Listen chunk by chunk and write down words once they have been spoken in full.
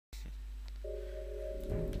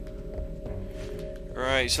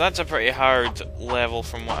Right, so that's a pretty hard level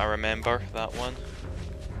from what I remember, that one.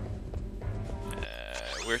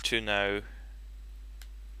 Where to now?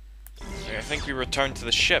 Right, I think we return to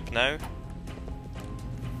the ship now.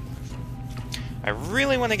 I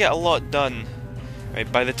really want to get a lot done.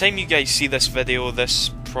 Right, by the time you guys see this video,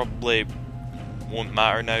 this probably won't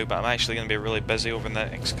matter now, but I'm actually going to be really busy over the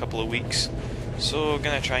next couple of weeks. So I'm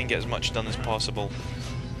going to try and get as much done as possible.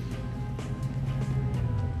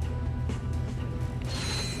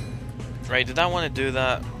 Right, did I want to do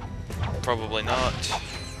that? Probably not.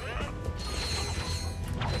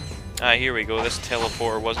 Ah, here we go. This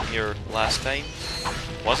teleporter wasn't here last time.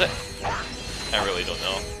 Was it? I really don't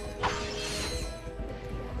know.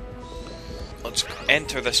 Let's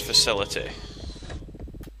enter this facility.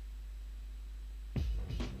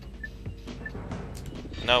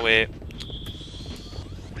 No, wait.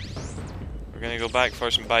 We're gonna go back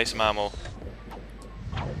first and buy some ammo.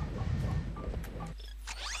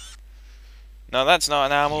 No, that's not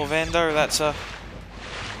an ammo vendor, that's a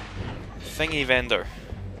thingy vendor.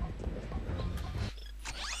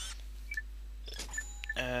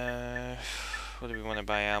 What do we want to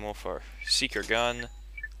buy ammo for? Seeker gun,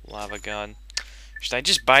 lava gun. Should I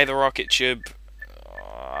just buy the rocket tube?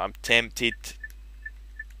 I'm tempted.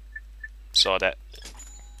 Sod it.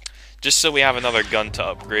 Just so we have another gun to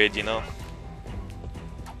upgrade, you know?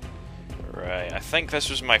 Right, I think this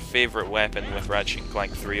was my favourite weapon with Ratchet and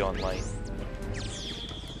Clank 3 online.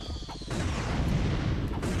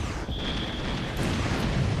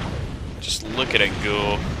 Just look at it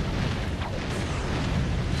go.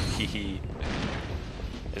 Hehe.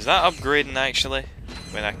 Is that upgrading actually?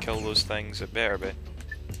 When I kill those things? It better be.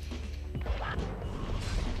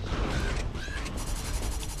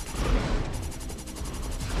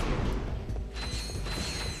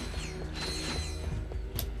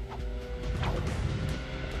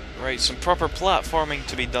 Right, some proper platforming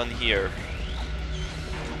to be done here.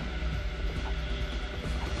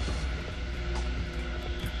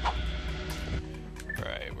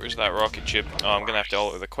 Right, where's that rocket ship? Oh, I'm gonna have to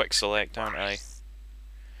alter the quick select, aren't I?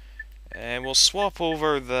 And we'll swap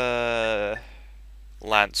over the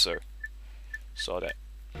Lancer. Sod it.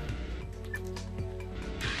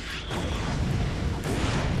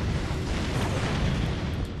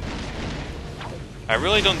 I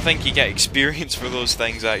really don't think you get experience for those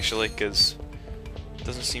things actually, because it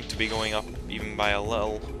doesn't seem to be going up even by a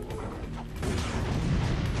little.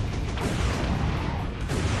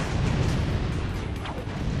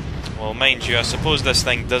 Well, mind you, I suppose this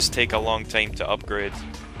thing does take a long time to upgrade.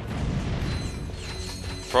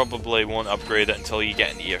 Probably won't upgrade it until you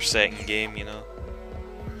get into your second game, you know.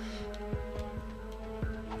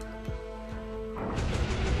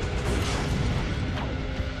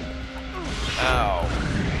 Ow.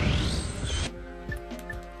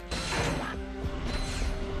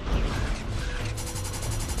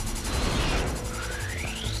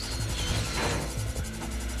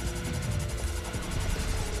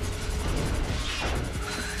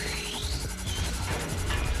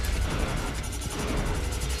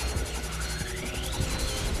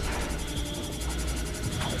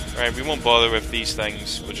 Right, we won't bother with these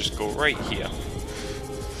things, we'll just go right here.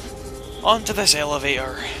 Onto this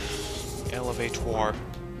elevator. Elevator.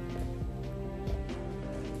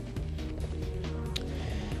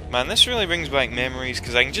 Man, this really brings back memories,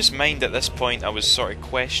 because I can just mind at this point I was sort of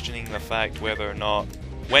questioning the fact whether or not,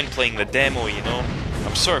 when playing the demo, you know,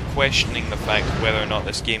 I'm sort of questioning the fact whether or not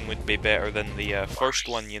this game would be better than the first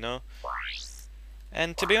one, you know.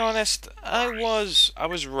 And to be honest, I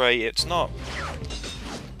was right. It's not.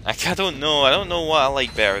 I don't know what I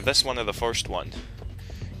like better, this one or the first one.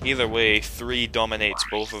 Either way, 3 dominates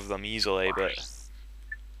both of them easily, but...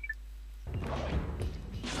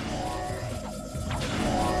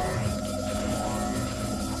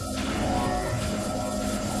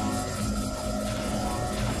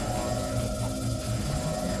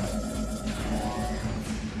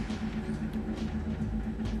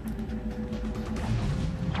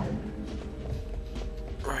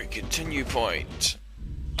 Right, continue point.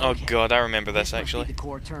 Oh god, I remember this actually. The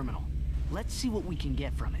core terminal. Let's see what we can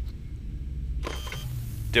get from it.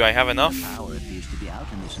 Do I have enough? The power appears to be out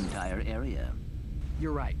in this entire area.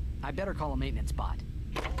 You're right. I better call a maintenance bot.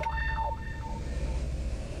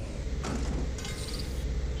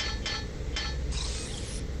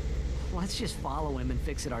 Let's just follow him and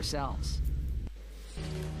fix it ourselves.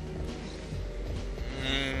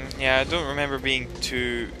 Yeah, I don't remember being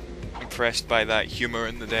too impressed by that humor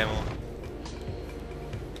in the demo.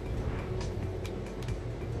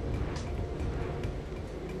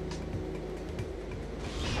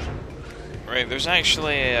 Right, there's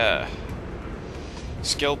actually a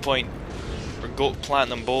skill point gold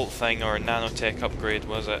platinum bolt thing or nanotech upgrade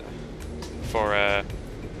was it? For at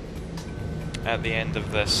the end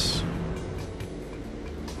of this.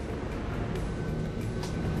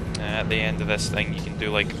 At the end of this thing, you can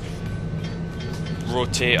do like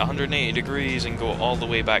rotate 180 degrees and go all the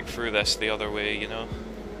way back through this the other way, you know.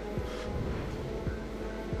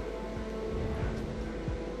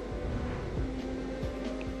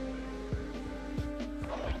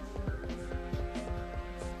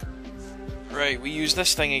 Right, we use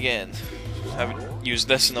this thing again. Haven't used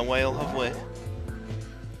this in a while, have we?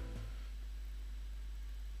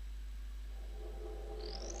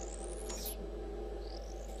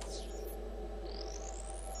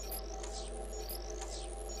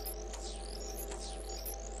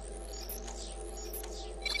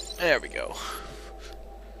 There we go.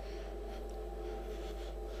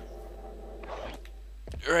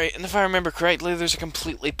 Right, and if I remember correctly, there's a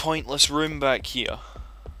completely pointless room back here.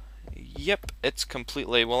 Yep, it's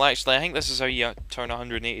completely... Well, actually, I think this is how you turn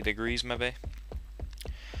 180 degrees, maybe.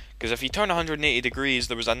 Because if you turn 180 degrees,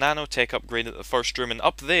 there was a nanotech upgrade at the first room, and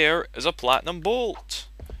up there is a platinum bolt.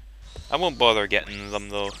 I won't bother getting them,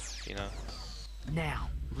 though, you know.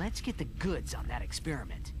 Now, let's get the goods on that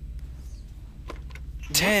experiment.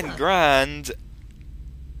 10 grand?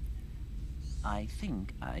 I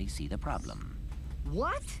think I see the problem.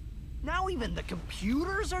 What? Now even the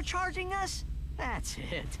computers are charging us? That's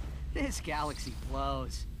it. This galaxy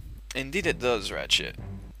blows. Indeed it does, Ratchet.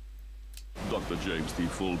 Dr. James T.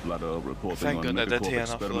 Fullbladder reporting Thank on goodness I did Megacorp hear enough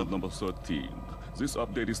experiment of them. number 13. This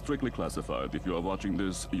update is strictly classified. If you are watching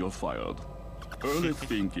this, you're fired. Early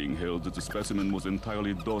thinking held that the specimen was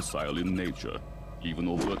entirely docile in nature. Even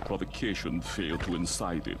overt provocation failed to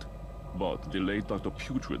incite it. But the late Dr.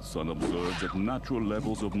 Putrid's son observed that natural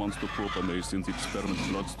levels of monster propanase in the experiment's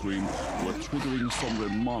bloodstream were triggering some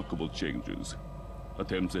remarkable changes.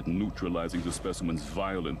 Attempts at neutralizing the specimen's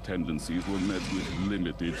violent tendencies were met with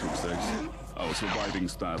limited success. Our surviving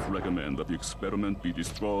staff recommend that the experiment be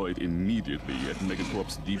destroyed immediately at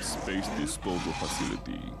Megacorp's deep space disposal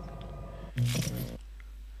facility.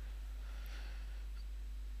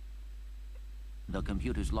 The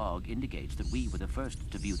computer's log indicates that we were the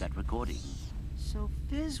first to view that recording. So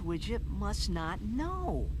Fizzwidget must not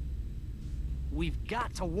know. We've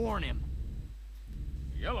got to warn him.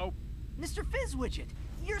 Yellow. Mr. Fizzwidget,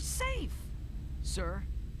 you're safe! Sir,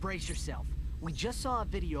 brace yourself. We just saw a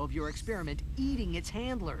video of your experiment eating its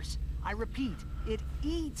handlers. I repeat, it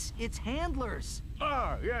eats its handlers.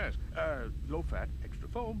 Ah, yes. Low fat, extra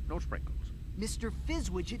foam, no sprinkles. Mr.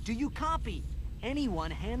 Fizzwidget, do you copy?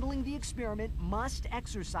 Anyone handling the experiment must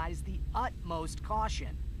exercise the utmost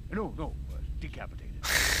caution. No, decapitated.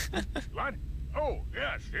 What? Oh,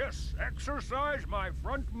 yes. Exercise my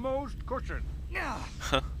frontmost cushion.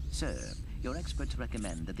 Sir, your experts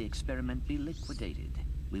recommend that the experiment be liquidated.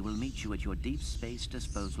 We will meet you at your deep space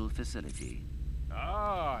disposal facility.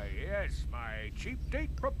 Ah, yes, my cheap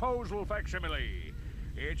date proposal facsimile.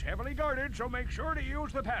 It's heavily guarded, so make sure to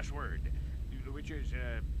use the password. Which is,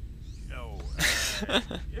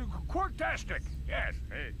 Quarktastic. Yes.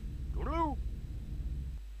 Toodaloo.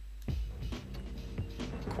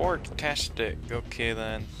 Quarktastic. Okay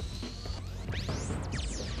then.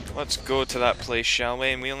 Let's go to that place, shall we?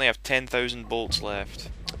 And we only have 10,000 bolts left.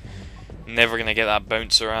 Never gonna get that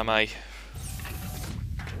bouncer, am I?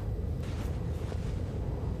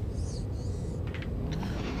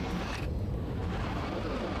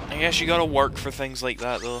 I guess you gotta work for things like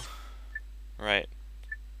that, though. Right.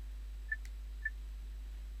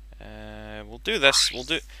 We'll do this.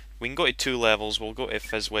 We can go to 2 levels. We'll go to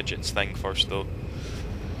Fizzwidget's thing first, though.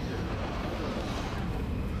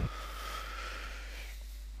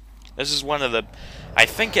 This is one of the... I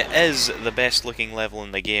think it is the best looking level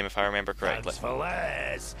in the game, if I remember correctly. Thanks for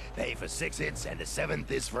less. Pay for 6 hits and the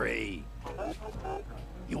 7th is free.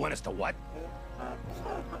 You want us to what?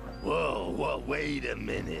 Whoa, wait a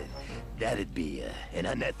minute. That'd be an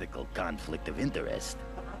unethical conflict of interest.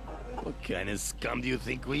 What kind of scum do you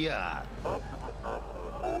think we are?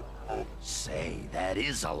 Say, that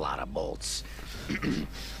is a lot of bolts.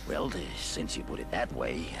 Well, since you put it that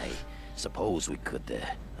way, I suppose we could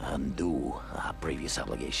undo our previous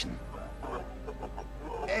obligation.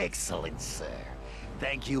 Excellent, sir.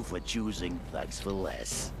 Thank you for choosing Thugs for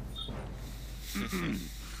Less.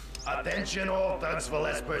 Attention all Thugs for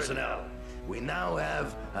Less personnel. We now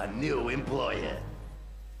have a new employer.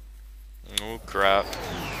 Oh crap.